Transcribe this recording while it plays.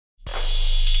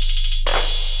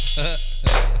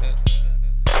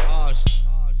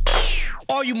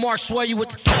All you marks swear you with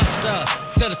the tough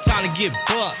stuff, till it's time to get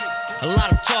bucked. A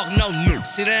lot of talk, no news.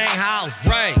 See, that ain't how I was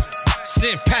raised.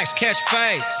 Send packs, catch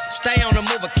fades. Stay on the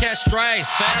move or catch strays.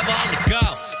 Forever on the go.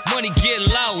 Money get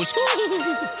low. It's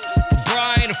bro,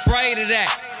 I ain't afraid of that.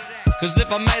 Cause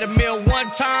if I made a meal one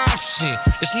time, shit,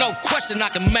 it's no question I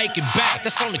can make it back.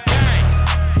 That's on the game.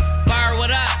 Fire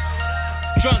what up?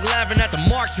 Drunk laughing at the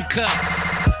marks we cut.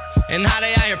 And how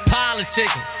they out here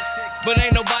politicking. But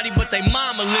ain't nobody but they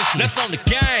mama listening. That's on the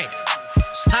game.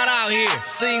 It's hot out here.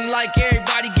 Seem like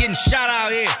everybody getting shot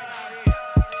out here.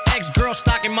 Ex-girl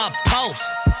stalking my post.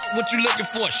 What you looking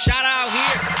for? Shot out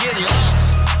here? Get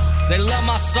lost. They love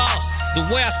my sauce. The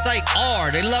way I say R.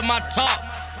 They love my talk.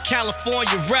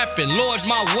 California reppin'. Lord's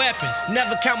my weapon.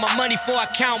 Never count my money before I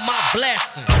count my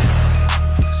blessings.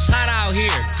 It's hot out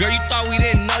here. Girl, you thought we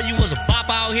didn't know you was a bop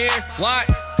out here?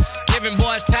 What? Giving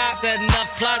boys tops, had enough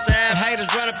plots to have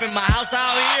haters run up in my house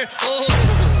out here. Ooh,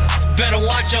 better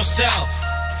watch yourself.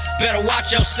 Better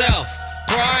watch yourself.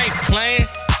 Bro, I ain't playing.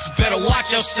 Better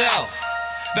watch yourself.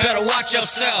 Better watch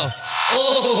yourself.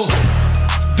 Ooh,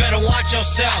 better watch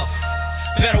yourself.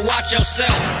 Better watch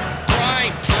yourself. Bro,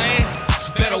 I ain't playing.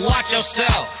 Better watch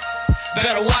yourself.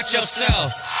 Better watch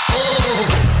yourself. Ooh.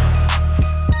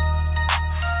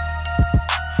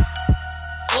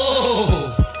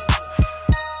 Ooh.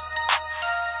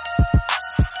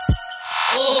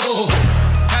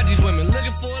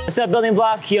 What's up, Building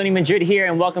Block? Keone Madrid here,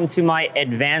 and welcome to my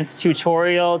advanced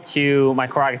tutorial to my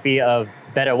choreography of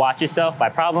Better Watch Yourself by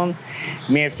Problem.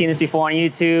 You may have seen this before on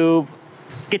YouTube.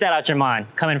 Get that out your mind.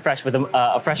 Come in fresh with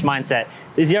a fresh mindset.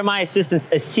 These are my assistants,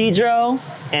 Isidro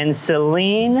and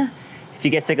Celine. If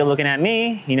you get sick of looking at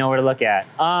me, you know where to look at.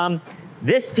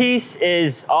 This piece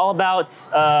is all about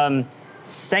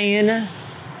saying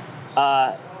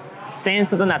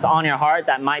something that's on your heart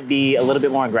that might be a little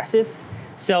bit more aggressive.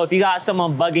 So if you got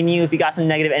someone bugging you, if you got some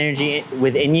negative energy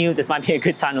within you, this might be a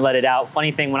good time to let it out.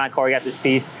 Funny thing, when I choreographed this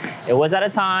piece, it was at a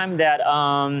time that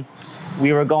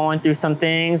we were going through some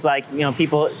things, like, you know,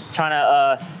 people trying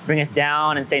to bring us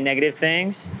down and say negative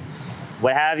things,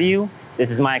 what have you.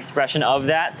 This is my expression of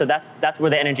that. So that's where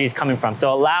the energy is coming from.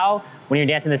 So allow, when you're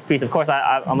dancing this piece, of course,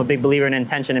 I'm a big believer in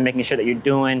intention and making sure that you're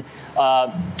doing,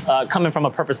 coming from a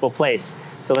purposeful place.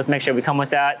 So let's make sure we come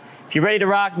with that. If you're ready to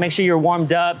rock, make sure you're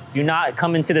warmed up. Do not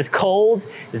come into this cold.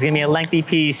 It's gonna be a lengthy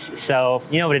piece, so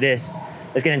you know what it is.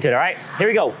 Let's get into it, all right? Here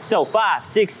we go. So 5,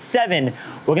 6, 7.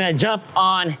 We're gonna jump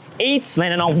on 8s,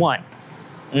 landing on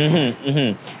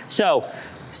 1. So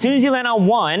as soon as you land on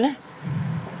 1,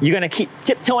 you're gonna keep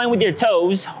tiptoeing with your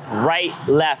toes, right,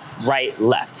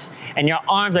 left. And your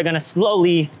arms are gonna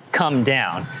slowly come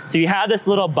down. So you have this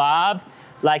little bob,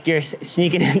 like you're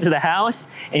sneaking into the house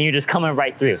and you're just coming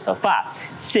right through. So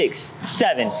 5, 6,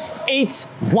 7, 8,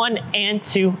 1 and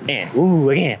 2 and.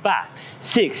 Ooh, again, 5,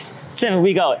 6, 7,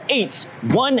 we go. 8,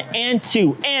 1 and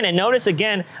 2 and notice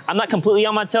again, I'm not completely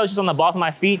on my toes, just on the balls of my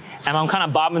feet, and I'm kind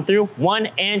of bobbing through. 1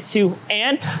 and 2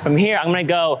 and. From here, I'm gonna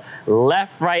go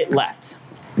left, right, left.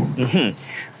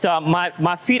 So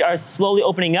my feet are slowly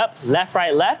opening up, left,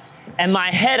 and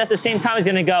my head at the same time is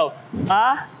gonna go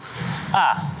ah,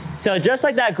 ah. So just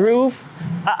like that groove,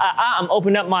 I'm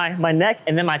opening up my neck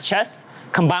and then my chest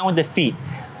combined with the feet.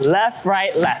 Left,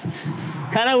 right, left.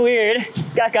 Kind of weird,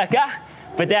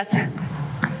 but that's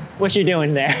what you're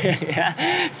doing there.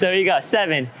 Yeah. So you go,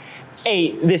 7,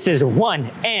 8, this is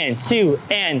 1 and 2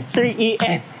 and 3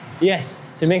 and. Yes,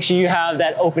 so make sure you have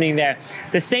that opening there.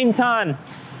 At the same time,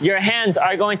 your hands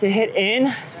are going to hit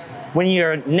in when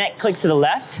your neck clicks to the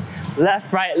left,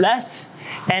 right, left,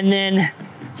 and then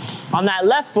on that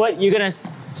left foot, you're gonna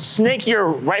snake your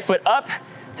right foot up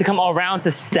to come around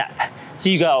to step. So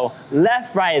you go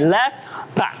left,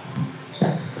 bah.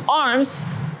 Arms,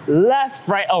 left,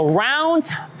 right, around,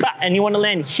 bah. And you wanna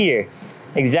land here.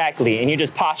 Exactly, and you're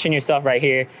just posturing yourself right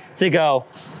here to go,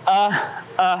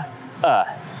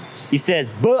 He says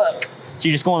book, so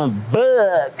you're just going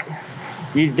book.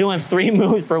 You're doing 3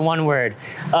 moves for 1 word.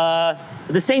 At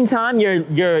the same time,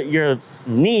 your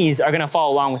knees are gonna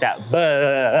follow along with that.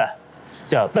 Buh.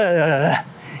 So, buh.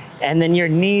 And then your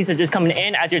knees are just coming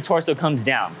in as your torso comes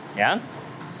down, yeah?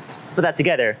 Let's put that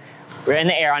together. We're in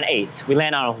the air on 8. We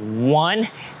land on 1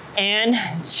 and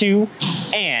 2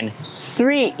 and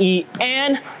 3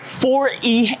 and 4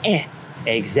 and.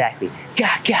 Exactly.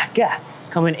 Ga.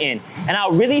 Coming in. And I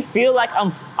really feel like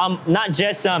I'm not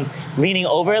just leaning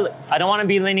over. I don't want to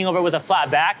be leaning over with a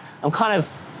flat back. I'm kind of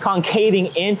concaving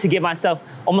in to give myself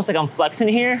almost like I'm flexing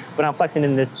here, but I'm flexing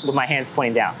in this with my hands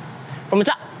pointing down. From the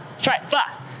top, try it, 5,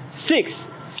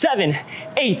 6, 7,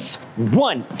 8,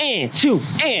 1, and 2,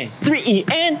 and 3,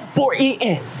 and 4,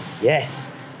 and.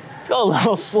 Yes. Let's go a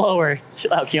little slower.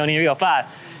 Chill out, Keone. Here we go. 5,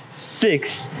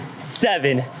 6,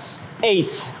 7,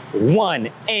 8, 1,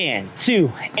 and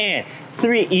 2, and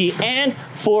 3, and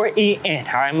 4, and.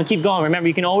 All right, I'm gonna keep going. Remember,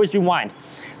 you can always rewind.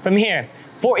 From here,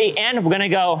 4, and, we're gonna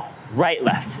go right,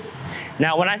 left.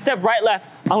 Now, when I step right, left,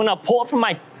 I'm gonna pull it from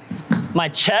my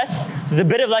chest. So it's a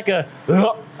bit of like a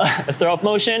throw up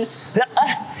motion.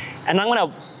 And I'm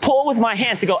gonna pull with my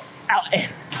hand to go out in.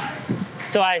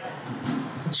 So I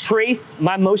trace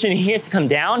my motion here to come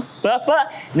down,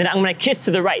 and then I'm gonna kiss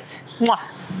to the right.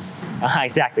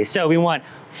 Exactly. So we want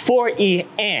 4,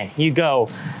 and. You go,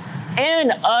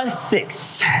 and a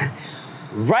 6.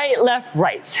 Right, left,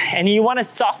 right. And you wanna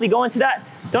softly go into that.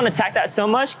 Don't attack that so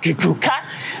much.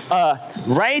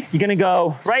 Right, you're gonna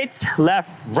go right,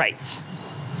 left, right.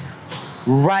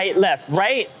 Right, left,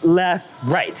 right, left,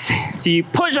 right. So you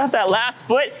push off that last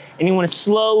foot and you wanna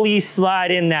slowly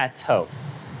slide in that toe.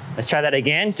 Let's try that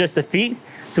again, just the feet.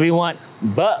 So we want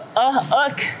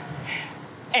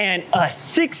and a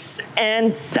 6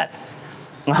 and 7.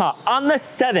 On the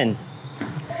 7,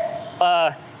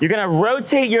 you're gonna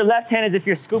rotate your left hand as if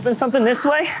you're scooping something this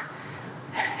way.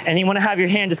 And you wanna have your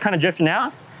hand just kind of drifting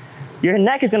out. Your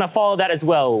neck is gonna follow that as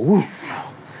well.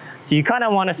 Woof. So you kind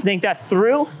of wanna snake that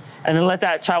through and then let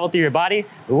that travel through your body.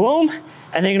 Boom.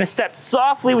 And then you're gonna step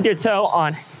softly with your toe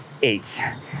on 8,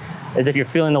 as if you're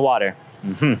feeling the water.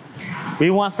 We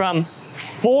want from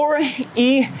 4,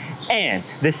 and.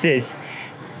 This is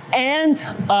and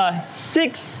a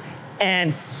 6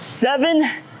 and 7,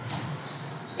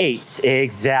 8.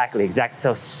 Exactly.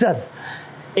 So 7,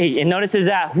 8. And notice is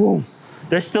that, whoom,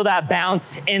 there's still that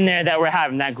bounce in there that we're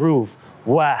having, that groove.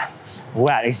 Wow,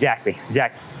 exactly.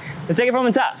 Let's take it from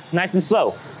the top, nice and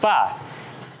slow. 5,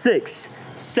 6,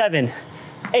 7,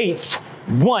 8,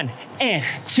 1, and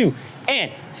 2,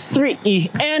 and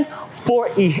 3, and 4,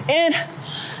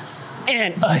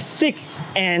 and a 6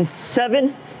 and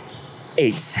 7,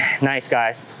 8. Nice,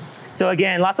 guys. So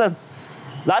again, lots of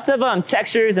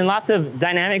textures and lots of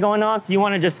dynamic going on. So you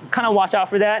want to just kind of watch out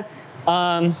for that.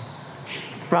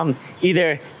 From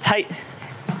either tight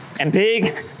and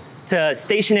big to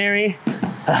stationary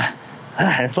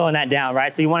and slowing that down,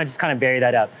 right? So you want to just kind of vary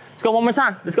that up. Let's go one more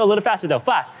time. Let's go a little faster though.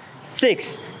 5,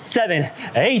 6, 7,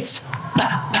 8.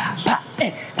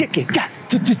 And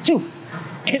 2,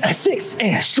 and a 6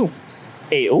 and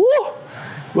 8. Ooh,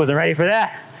 wasn't ready for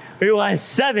that. Rewind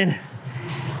 7.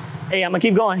 Hey, I'm gonna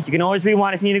keep going. You can always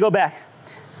rewind if you need to go back.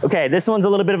 Okay, this one's a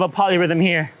little bit of a polyrhythm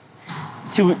here.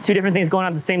 Two different things going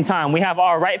on at the same time. We have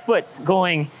our right foot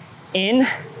going in,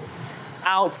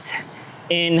 out,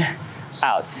 in,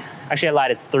 out. Actually, I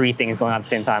lied, it's 3 things going on at the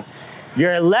same time.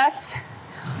 Your left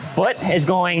foot is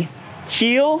going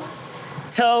heel,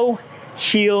 toe,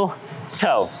 heel,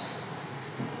 toe.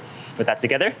 Put that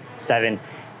together. 7,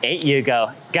 8, you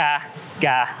go. Ga,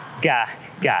 ga, ga,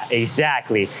 ga.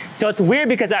 Exactly. So it's weird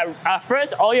because at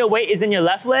first, all your weight is in your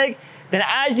left leg. Then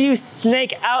as you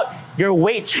snake out, your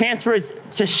weight transfers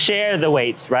to share the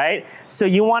weights, right? So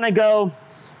you wanna go,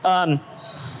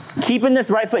 keeping this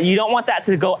right foot, you don't want that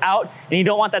to go out and you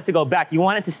don't want that to go back. You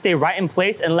want it to stay right in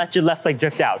place and let your left leg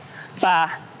drift out.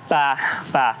 Ba, ba,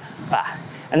 ba, ba.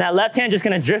 And that left hand just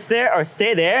gonna drift there or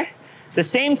stay there. The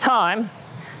same time,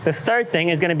 the third thing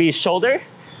is gonna be shoulder,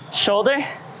 shoulder.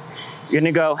 You're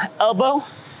gonna go elbow,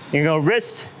 you're gonna go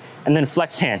wrist, and then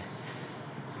flex hand.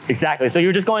 Exactly, so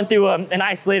you're just going through an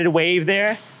isolated wave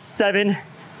there. 7,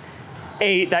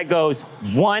 8, that goes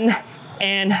 1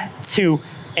 and 2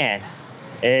 and.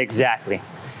 Exactly.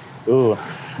 Ooh,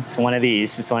 it's one of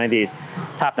these, it's one of these.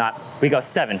 Top knot, we go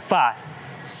 7, 5,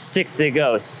 6, it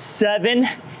goes 7,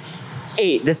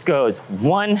 8. This goes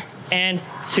 1 and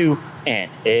 2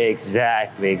 and.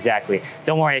 Exactly.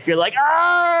 Don't worry, if you're like,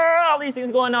 all these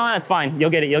things going on, that's fine. You'll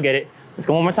get it. Let's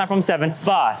go one more time from 7,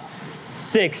 5,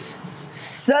 6,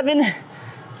 7,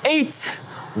 8,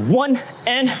 1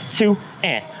 and 2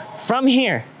 and. From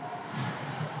here,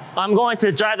 I'm going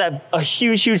to drive a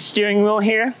huge steering wheel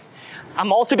here.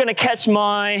 I'm also gonna catch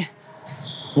my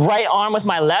right arm with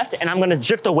my left and I'm gonna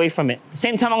drift away from it. At the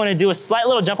same time, I'm gonna do a slight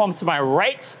little jump onto my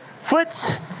right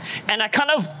foot and I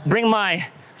kind of bring my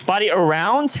body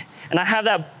around and I have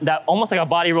that almost like a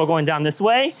body roll going down this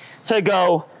way. So I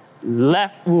go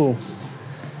left, 1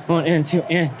 and 2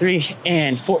 and 3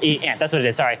 and 4 and. That's what it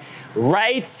is, sorry.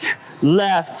 Right,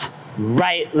 left,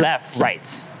 right, left, right.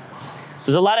 So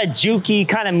there's a lot of jukey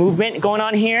kind of movement going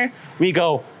on here. We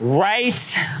go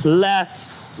right, left,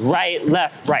 right,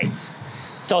 left, right.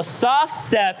 So soft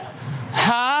step,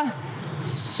 ha,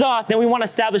 soft. Then we want to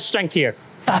establish strength here.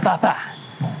 Ba, ba, ba.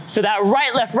 So that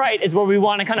right, left, right is where we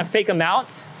want to kind of fake them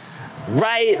out.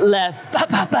 Right, left, ba,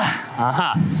 ba,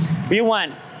 ba. We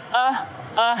want,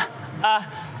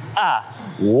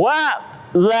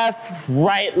 whap, left,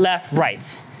 right, left,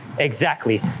 right.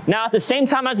 Exactly. Now at the same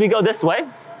time as we go this way,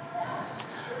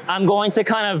 I'm going to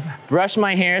kind of brush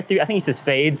my hair through, I think he says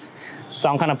fades, so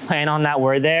I'm kind of playing on that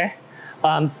word there.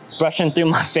 Brushing through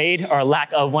my fade, or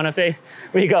lack of one of fade.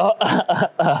 We go,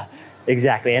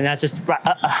 exactly, and that's just,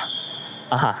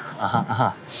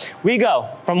 We go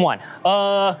from one,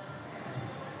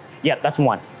 yep, that's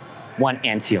one. 1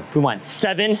 and 2. We want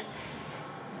 7,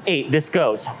 8. This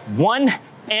goes 1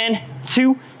 and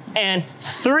 2 and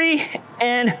 3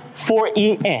 and 4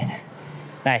 E in.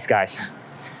 Nice, guys.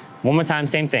 One more time,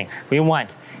 same thing. We want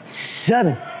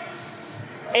 7,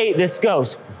 8. This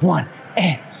goes 1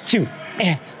 and 2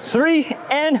 and 3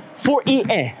 and 4 E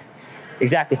in.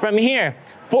 Exactly. From here,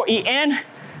 4 E in.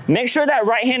 Make sure that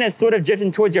right hand is sort of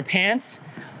drifting towards your pants.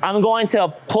 I'm going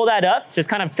to pull that up, just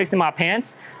kind of fixing my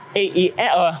pants. 8 E in,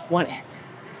 1,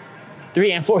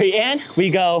 3 and 4 E in. We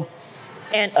go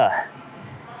and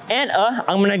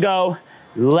I'm gonna go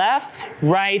left,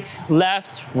 right,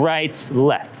 left, right,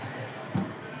 left.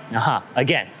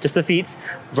 Again, just the feet.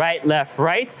 Right, left,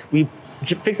 right. We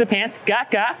fix the pants,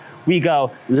 ga. We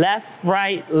go left,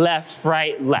 right, left,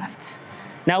 right, left.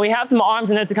 Now we have some arms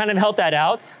in there to kind of help that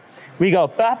out. We go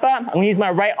ba. I'm gonna use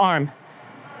my right arm.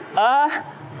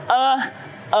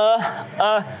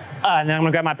 And then I'm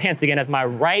gonna grab my pants again as my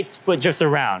right foot drifts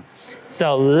around.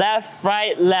 So left,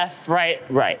 right,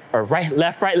 right. Or right,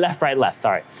 left, left,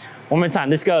 sorry. One more time,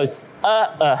 this goes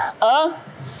and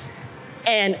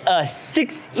a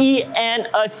 6E and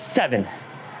a 7.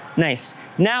 Nice.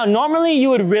 Now, normally you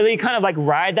would really kind of like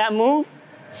ride that move,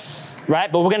 right?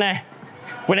 But we're gonna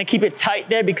keep it tight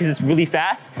there because it's really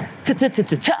fast.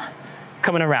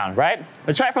 Coming around, right?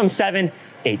 Let's try it from 7,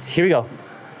 8. Here we go.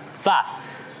 5,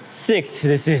 6,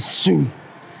 this is soon.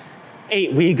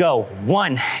 8, we go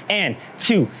 1 and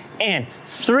 2 and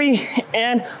 3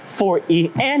 and 4 E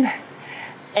and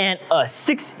a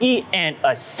 6 E and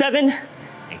a 7.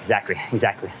 Exactly.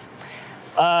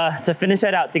 To finish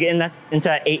that out, to get into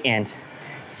that 8 and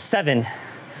 7,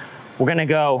 we're gonna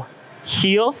go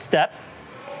heel, step.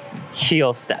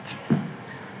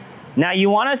 Now you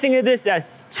wanna think of this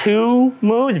as 2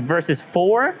 moves versus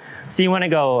 4. So you wanna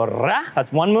go ra,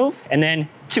 that's 1 move, and then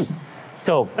 2.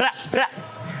 So bra.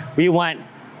 We want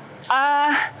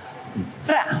bra.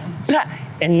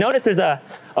 And notice there's a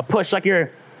push, like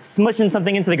you're smushing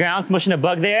something into the ground, smushing a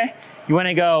bug there. You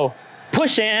wanna go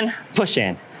push in.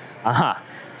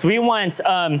 So we want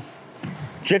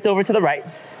drift over to the right,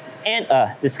 and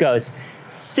this goes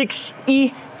 6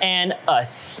 E and a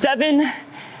 7,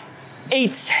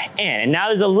 8 and now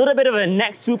there's a little bit of a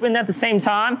neck swoop in at the same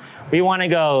time. We want to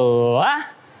go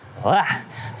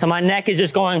so my neck is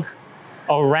just going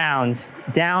around,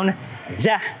 down,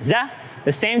 za.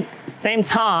 The same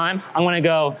time, I'm gonna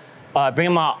go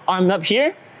bring my arm up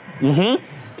here.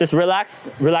 Just relax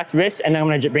wrist, and then I'm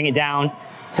gonna bring it down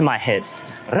to my hips.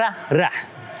 Ra.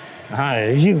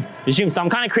 So I'm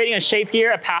kind of creating a shape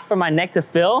here, a path for my neck to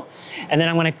fill, and then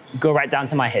I'm gonna go right down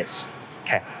to my hips.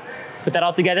 Okay, put that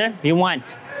all together. You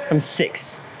want from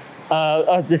 6.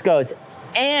 This goes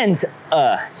and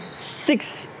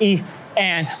 6 E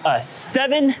and a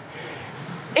 7,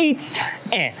 8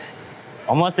 and.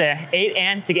 Almost there, 8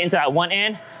 and. To get into that 1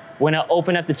 and, we're gonna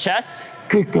open up the chest,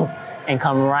 and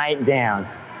come right down.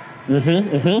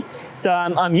 So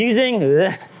I'm using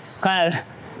kind of,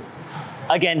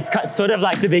 again, it's sort of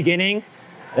like the beginning,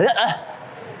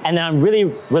 and then I'm really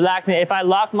relaxing. If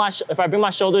I bring my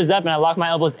shoulders up and I lock my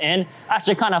elbows in, I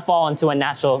should kind of fall into a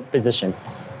natural position.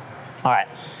 All right,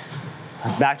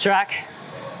 let's backtrack.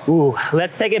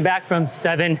 Let's take it back from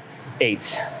 7, 8.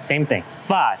 Same thing.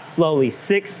 5, slowly,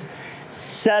 6,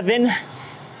 7,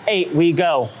 8. We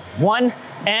go 1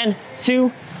 and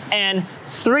 2 and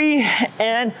 3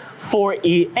 and 4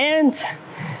 E and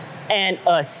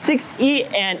a 6 E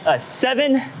and a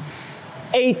 7,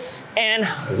 8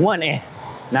 and 1 E.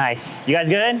 Nice. You guys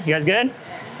good?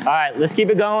 All right, let's keep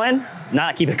it going.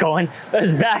 Not keep it going.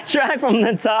 Let's backtrack from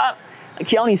the top.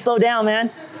 Keone, slow down,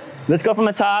 man. Let's go from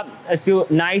the top. Let's do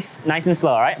it nice and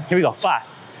slow, all right? Here we go. 5,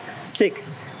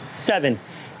 6, 7,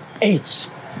 8.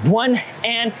 1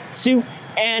 and 2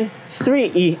 and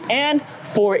 3 E and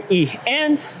 4 E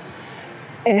and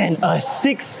a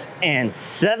 6 and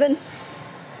 7,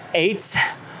 8,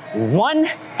 1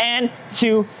 and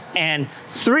 2 and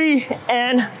 3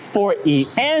 and 4 E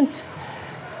and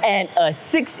a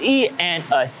 6 E and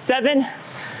a 7,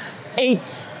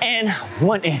 8 and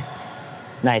 1 E.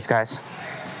 Nice, guys.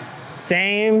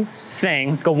 Same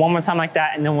thing. Let's go one more time like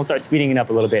that, and then we'll start speeding it up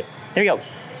a little bit. Here we go.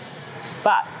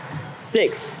 5,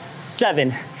 6,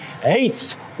 7,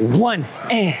 8, 1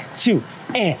 and 2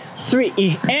 and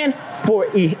 3 and 4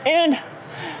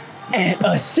 and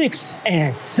a 6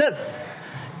 and 7,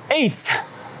 8.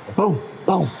 Boom,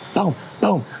 boom, boom,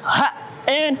 boom. Ha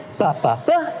and ba ba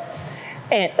ba.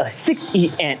 And a 6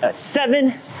 and a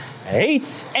 7,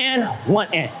 8 and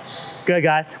 1 and. Good,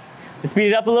 guys. Let's speed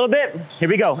it up a little bit. Here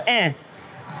we go. And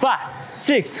 5,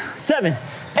 6, 7,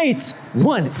 8,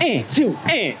 1 and 2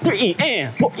 and 3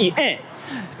 and 4 and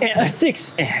a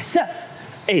 6 and 7,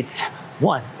 8,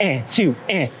 1 and 2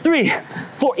 and 3,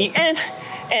 4 and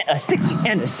a 6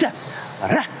 and a 7.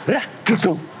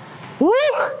 Woo!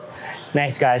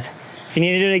 Nice, guys. If you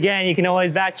need to do it again, you can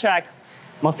always backtrack.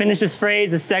 I'm gonna finish this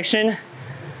phrase, this section,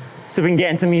 so we can get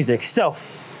into music. So,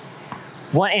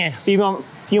 1 and, few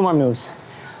more moves.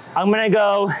 I'm gonna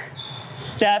go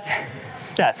step,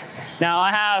 step. Now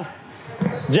I have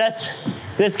just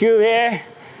this groove here.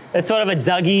 It's sort of a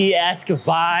Dougie-esque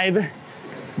vibe,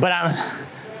 but I'm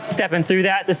stepping through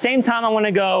that. At the same time, I'm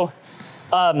gonna go,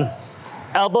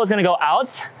 elbow's gonna go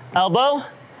out, elbow,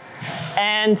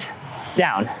 and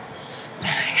down.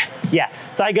 Yeah,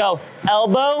 so I go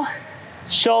elbow,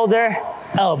 shoulder,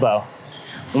 elbow.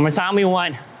 One more time, we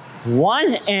want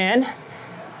 1 and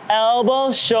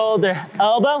elbow, shoulder,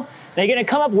 elbow. Now you're gonna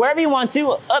come up wherever you want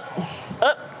to, up,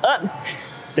 up, up.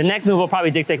 The next move will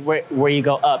probably dictate where you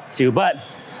go up to, but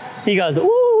he goes,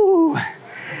 ooh.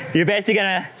 You're basically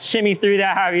gonna shimmy through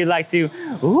that however you'd like to.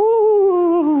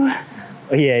 Ooh.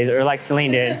 Yeah, or like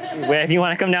Celine did. If you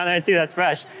wanna come down there too, that's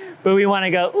fresh. But we wanna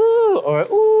go ooh or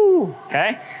ooh,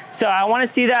 okay? So I wanna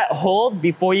see that hold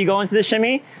before you go into the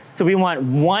shimmy. So we want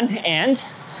 1 and.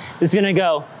 This is gonna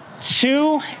go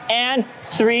 2 and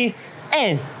 3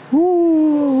 and.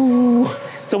 Ooh.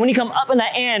 So when you come up in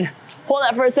that and, hold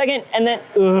that for a second and then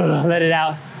let it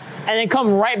out. And then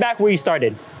come right back where you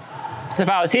started. So if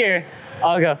I was here,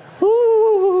 I'll go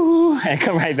ooh and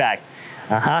come right back.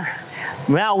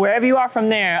 Now wherever you are from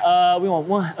there, we want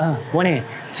 1 and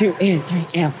 2 and 3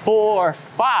 and 4,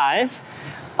 5.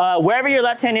 Wherever your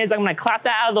left hand is, I'm gonna clap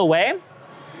that out of the way.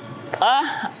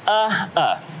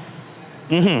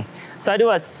 So I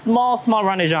do a small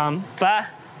run de jambe,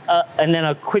 and then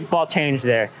a quick ball change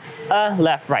there.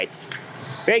 Left, right.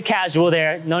 Very casual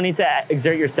there, no need to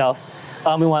exert yourself.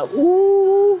 We want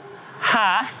ooh,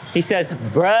 ha. He says,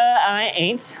 bruh, I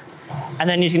ain't. And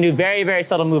then you can do very, very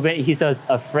subtle movement. He says,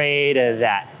 afraid of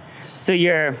that. So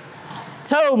your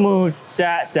toe moves,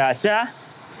 da, da, da,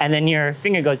 and then your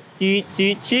finger goes, doo,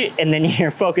 doo, doo, and then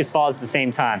your focus falls at the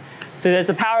same time. So there's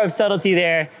a power of subtlety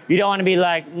there. You don't want to be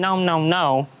like, no, no,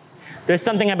 no. There's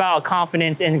something about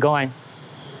confidence in going,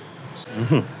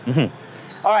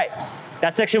 All right,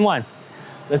 that's section 1.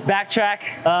 Let's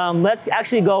backtrack. Let's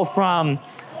actually go from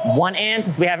 1 and,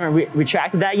 since we haven't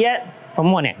retracted that yet,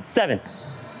 from 1 and. 7,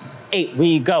 8,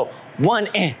 we go. 1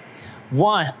 and.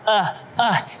 1,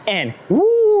 and.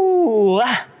 Woo,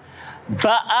 ba,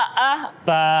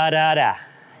 da, da.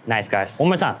 Nice, guys. One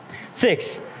more time.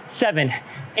 6, 7,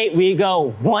 8, we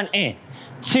go. 1 and.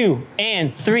 2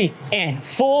 and 3 and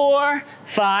 4,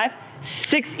 5,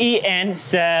 6 and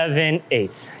 7,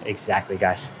 8. Exactly,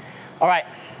 guys. All right.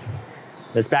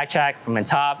 Let's backtrack from the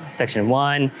top, section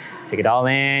 1. Take it all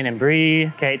in and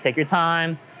breathe. Okay, take your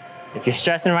time. If you're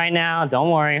stressing right now, don't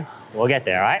worry. We'll get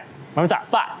there, all right? One more time.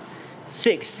 5,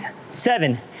 6,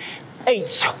 7,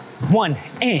 8. 1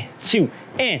 and 2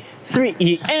 and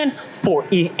 3 and 4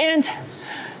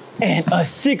 and a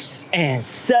 6 and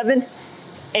 7,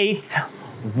 8.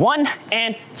 1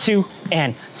 and 2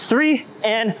 and 3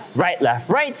 and right, left,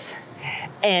 right.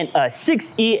 And a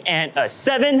 6 and a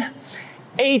 7.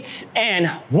 8 and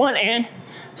 1 and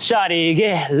shawty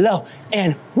get low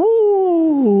and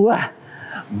woo,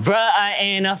 bruh, I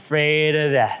ain't afraid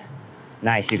of that.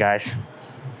 Nice, you guys.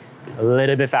 A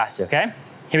little bit faster, okay?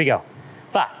 Here we go.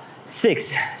 5,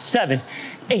 6, 7,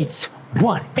 8,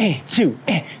 1 and 2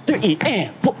 and 3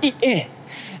 and 4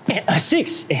 and a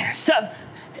 6 and 7,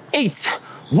 8,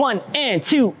 1 and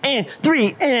 2 and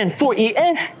 3 and 4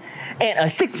 and a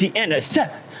 6 and a 7.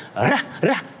 Ra,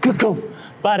 ra, go,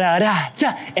 ba da da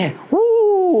da, and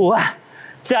woo,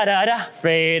 da da da,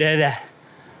 afraid of that.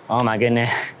 Oh my goodness.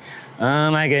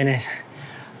 Oh my goodness.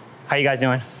 How you guys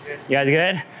doing? You guys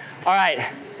good? All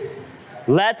right.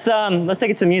 Let's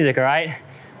take it to music, all right?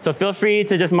 So feel free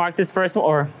to just mark this first one,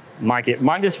 or mark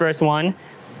this first one,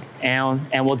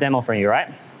 and we'll demo for you, all right?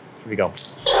 Here we go.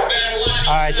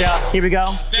 All right, y'all, here we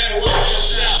go.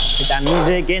 Get that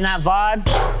music, getting that vibe.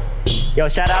 Yo,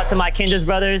 shout out to my Kinders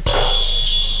brothers.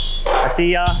 I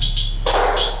see y'all.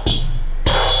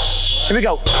 Here we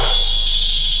go.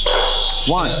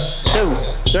 1, 2,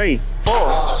 3, 4.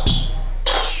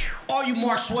 All you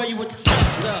marks swear you with the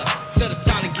tough stuff. Till it's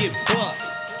time to get bucked.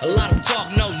 A lot of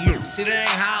talk, no news. See, that ain't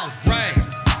how it's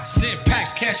raised. Send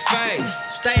packs, catch fade.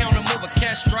 Stay on the move, or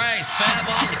catch strays.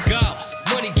 Forever on the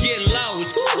go. Money get low.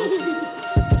 It's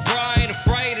bro, I ain't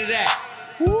afraid of that.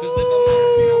 Cause if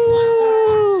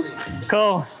I'm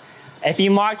Cool. If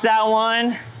you marked that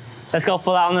one, let's go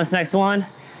full out on this next one.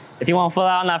 If you want full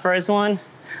out on that first one,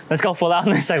 let's go full out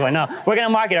on this second one. No, we're gonna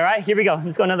mark it, all right? Here we go.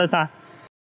 Let's go another time.